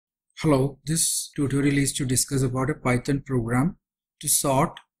Hello, this tutorial is to discuss about a Python program to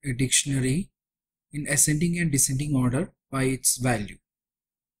sort a dictionary in ascending and descending order by its value.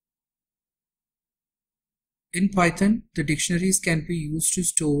 In Python, the dictionaries can be used to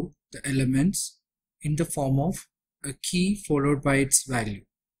store the elements in the form of a key followed by its value.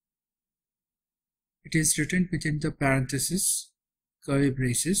 It is written within the parentheses, curly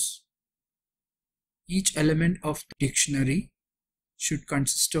braces. Each element of the dictionary should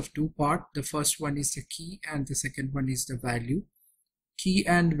consist of two parts. The first one is the key and the second one is the value. Key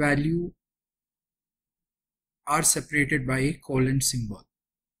and value are separated by a colon symbol.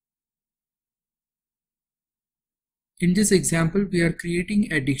 In this example, we are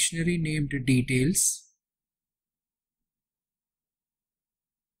creating a dictionary named details.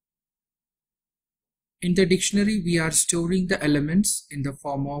 In the dictionary, we are storing the elements in the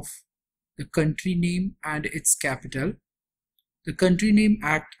form of the country name and its capital. The country name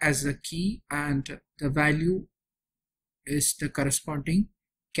acts as a key and the value is the corresponding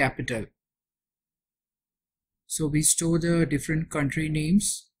capital. So we store the different country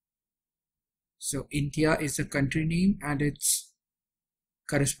names. So India is the country name and its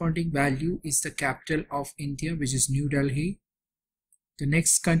corresponding value is the capital of India, which is New Delhi. The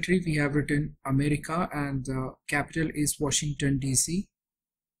next country we have written America and the capital is Washington DC.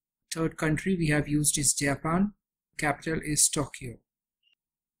 Third country we have used is Japan. Capital is Tokyo.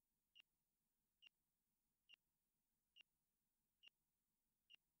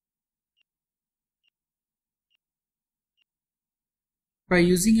 By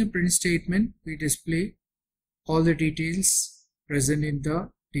using a print statement, we display all the details present in the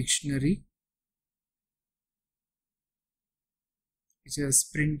dictionary, which is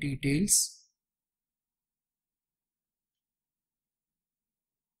print details.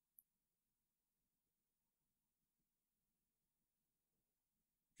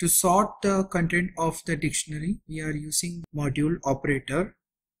 To sort the content of the dictionary, we are using module operator,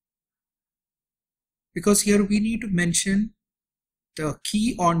 because here we need to mention the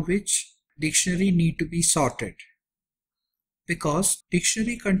key on which dictionary need to be sorted. Because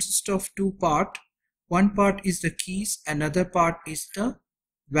dictionary consists of two parts. One part is the keys, another part is the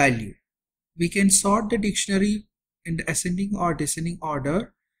value. We can sort the dictionary in the ascending or descending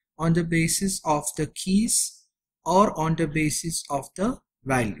order on the basis of the keys or on the basis of the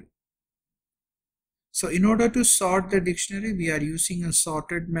value. So in order to sort the dictionary, we are using a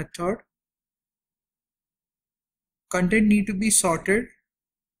sorted method. Content need to be sorted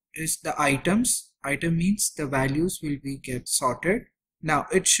is the items. Item means the values will be get sorted. Now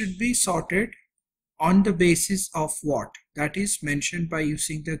it should be sorted on the basis of what? That is mentioned by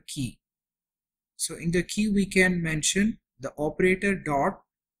using the key. So in the key we can mention the operator dot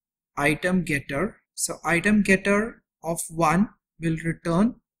item getter. So item getter of 1 will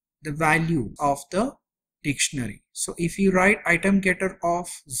return the value of the dictionary. So if you write item getter of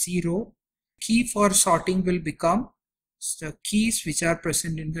 0, key for sorting will become the keys which are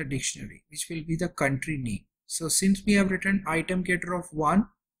present in the dictionary, which will be the country name. So since we have written item getter of 1,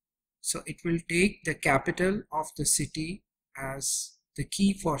 so it will take the capital of the city as the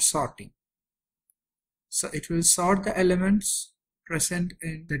key for sorting. So it will sort the elements present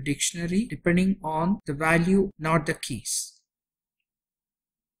in the dictionary depending on the value, not the keys.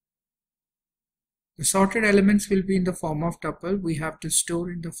 The sorted elements will be in the form of tuple. We have to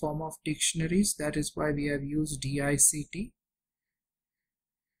store in the form of dictionaries. That is why we have used DICT.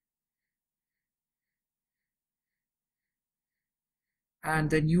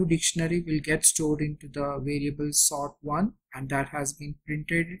 And the new dictionary will get stored into the variable sort1, and that has been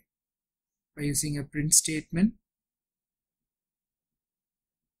printed by using a print statement.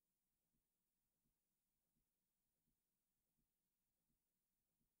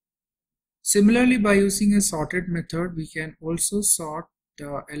 Similarly, by using a sorted method, we can also sort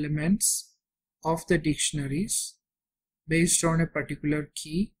the elements of the dictionaries based on a particular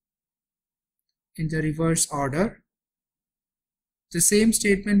key in the reverse order. The same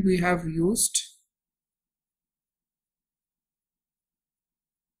statement we have used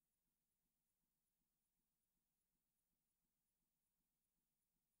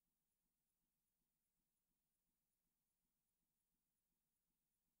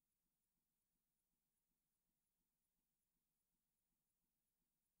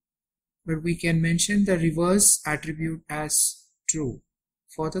where we can mention the reverse attribute as true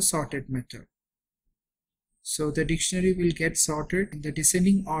for the sorted method. So the dictionary will get sorted in the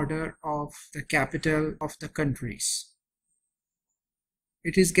descending order of the capital of the countries.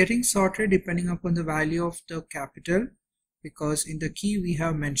 It is getting sorted depending upon the value of the capital, because in the key we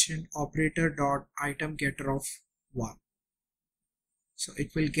have mentioned operator dot item getter of 1. So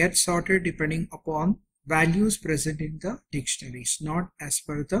it will get sorted depending upon values present in the dictionaries, not as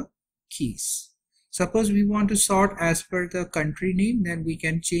per the keys. Suppose we want to sort as per the country name, then we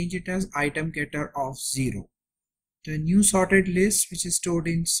can change it as item getter of 0. The new sorted list, which is stored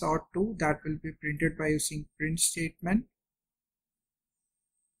in sort2, that will be printed by using print statement.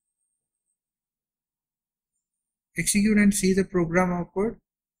 Execute and see the program output.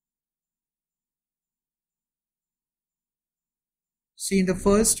 See, in the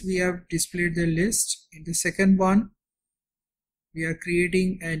first we have displayed the list. In the second one, we are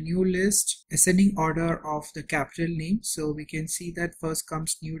creating a new list, ascending order of the capital name. So we can see that first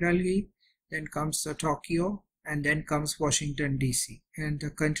comes New Delhi, then comes the Tokyo, and then comes Washington DC, and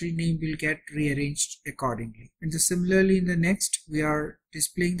the country name will get rearranged accordingly. And similarly in the next, we are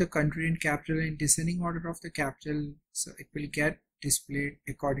displaying the country and capital in descending order of the capital, so it will get displayed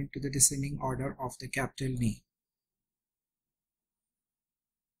according to the descending order of the capital name.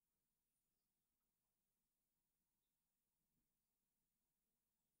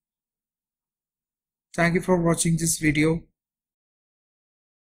 Thank you for watching this video.